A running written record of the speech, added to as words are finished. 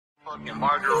Fucking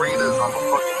margaritas on a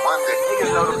fucking Monday.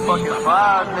 Niggas know the fucking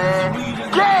vibe, man.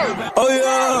 Yeah! Oh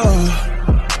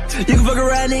yeah! You can fuck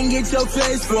around and get your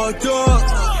face fucked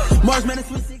up. March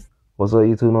Madness with 6. What's up,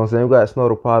 YouTube? Know what I'm saying? We got Snow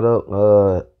the product.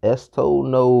 Esto,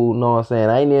 know what I'm saying?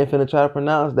 I ain't even finna try to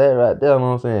pronounce that right there,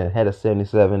 know what I'm saying? Had a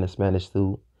 77 in Spanish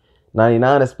too.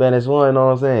 99 in Spanish 1, know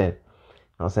what I'm saying? Know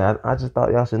what I'm saying? I just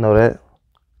thought y'all should know that. Know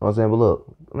what I'm saying? But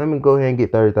look, let me go ahead and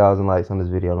get 30,000 likes on this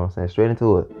video, know what I'm saying? Straight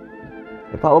into it.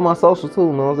 And follow my socials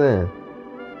too, know what I'm saying?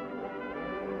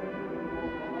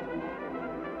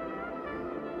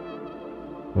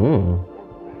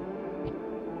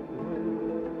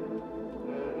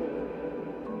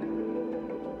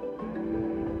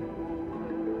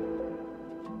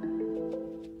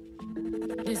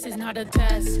 This is not a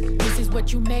test, this is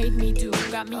what you made me do.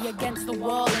 Got me against the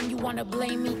wall and you wanna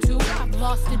blame me too. I've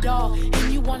lost it all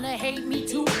and you wanna hate me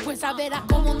too. Pues a verás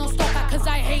como nos toca, cause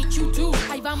I hate you too.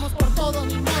 Ahí vamos por todo,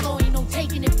 ni modo, ain't no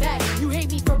taking it back. You hate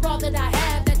me for all that I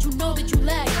have, that you know that you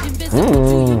lack.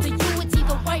 Invisible to you, it's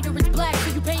either white or it's black.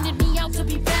 So you painted me out to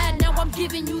be bad, now I'm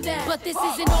giving you that. But this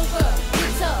isn't over,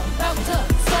 it's about to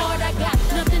start. I got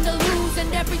nothing to lose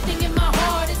and everything in my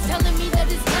heart is telling me that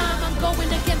it's time. I'm going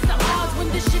against the odds when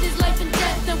this shit is life and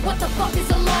death. Then what the fuck is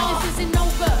a law? This isn't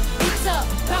over, it's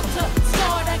about to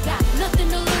start. I got nothing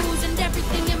to lose and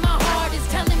everything in my heart is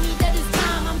telling me that it's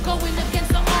time. I'm going against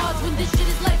the odds when this shit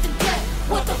is life and death.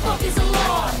 What the fuck is a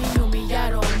law? A mí me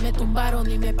humillaron, me tumbaron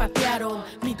y me patearon.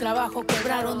 Mi trabajo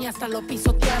quebraron y hasta lo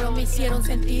pisotearon. Me hicieron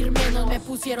sentir menos, me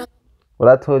pusieron. Well,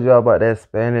 I told y'all about that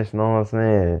Spanish, know what I'm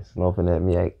saying? Snooping at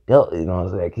me, like, yo, you know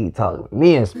what I'm saying? Keep talking to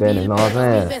me in Spanish, know what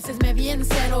I'm saying?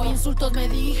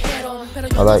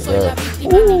 I like that.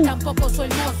 Ooh. I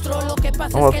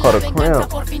almost caught a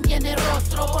cramp.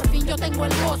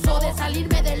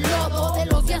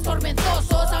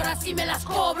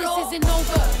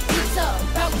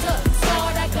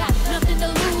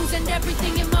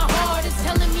 Everything in my heart is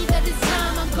telling me that it's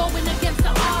time. I'm going against the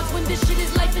odds when this shit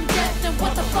is life and death. Then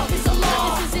what the fuck is a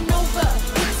law? This isn't over,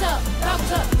 it's about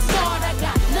to start. I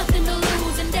got nothing to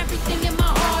lose and everything in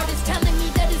my heart is telling me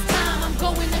that it's time. I'm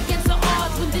going against the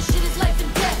odds when this shit is life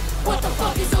and death. What the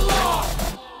fuck is a law?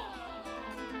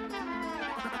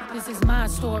 This is my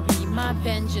story, my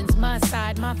vengeance, my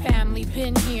side, my family,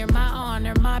 been here, my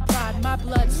honor, my pride, my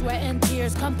blood, sweat, and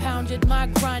tears, compounded my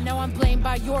grind. Now I'm blamed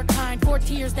by your kind for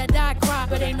tears that I cry,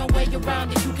 but ain't no way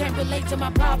around it. You can't relate to my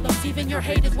problems, even your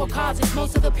hate is what causes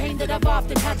most of the pain that I've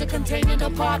often had to contain in a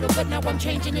bottle. But now I'm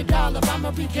changing it all up.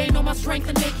 I'ma regain all my strength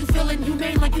and make you feel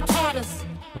inhumane like you taught us.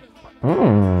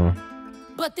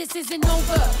 But this isn't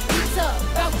over, it's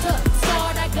about to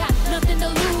start. I got nothing to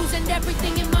lose and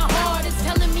everything in my heart is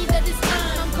telling me that it's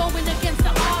time. I'm going against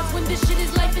the odds when this shit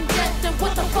is life and death. Then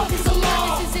what the fuck is a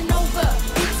law? This isn't over,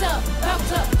 it's about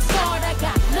to start. I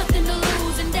got nothing to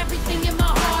lose and everything in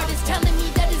my heart is telling me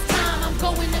that it's time. I'm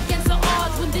going against the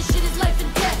odds when this shit is life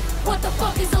and death. What the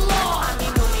fuck is a law? A mí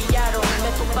me humillaron, me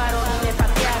tumbaron y me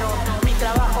patearon. Mi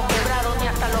trabajo quebraron y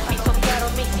hasta lo pisotearon.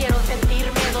 Me hicieron sentir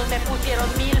menos, me pusieron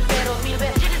mil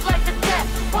veces.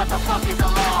 What the fuck is the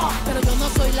law? Pero yo no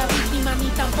soy la víctima ni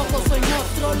tampoco soy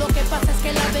monstruo. Lo que pasa es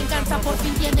que la venganza por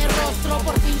fin tiene rostro.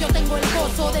 Por fin yo tengo el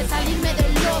gozo de salirme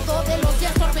del lodo, de los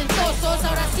días tormentosos.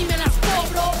 Ahora sí me las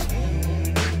cobro.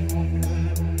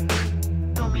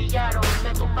 Me humillaron,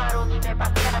 me tumbaron y me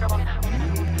patearon.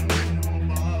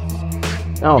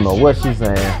 I don't know what she's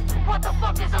saying. What the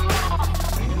fuck is the law?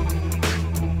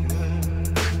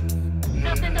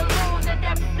 Nothing to lose and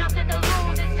nothing to lose.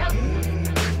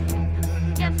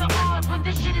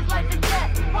 This shit is life and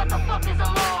death. What the fuck is a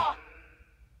law?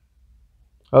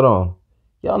 Hold on.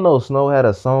 Y'all know Snow had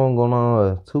a song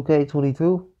on 2K22? You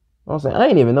know what I'm saying? I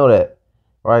ain't even know that.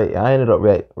 Right? I ended up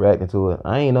reacting to it.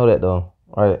 I ain't know that though.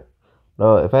 Right?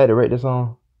 If I had to rate this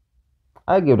song,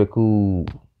 I'd give it a cool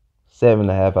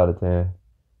 7.5 out of 10.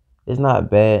 It's not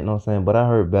bad, you know what I'm saying? But I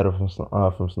heard better from Snow, you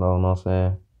know what I'm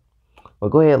saying? But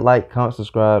go ahead, like, comment,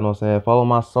 subscribe, you know what I'm saying? Follow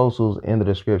my socials in the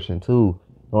description too.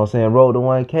 You know what I'm saying? Road to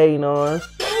 1K, you know what I'm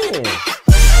saying?